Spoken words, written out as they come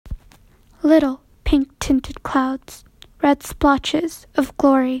Little pink-tinted clouds, red splotches of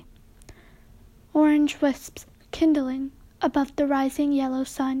glory, orange wisps kindling above the rising yellow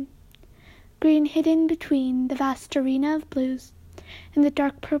sun, green hidden between the vast arena of blues and the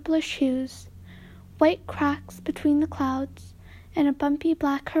dark purplish hues, white cracks between the clouds, and a bumpy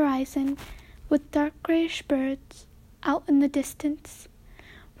black horizon with dark grayish birds out in the distance,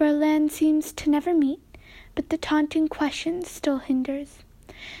 where land seems to never meet, but the taunting question still hinders.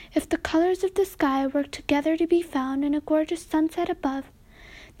 If the colors of the sky work together to be found in a gorgeous sunset above,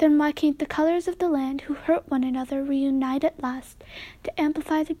 then why can't the colors of the land who hurt one another reunite at last to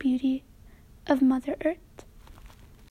amplify the beauty of Mother Earth?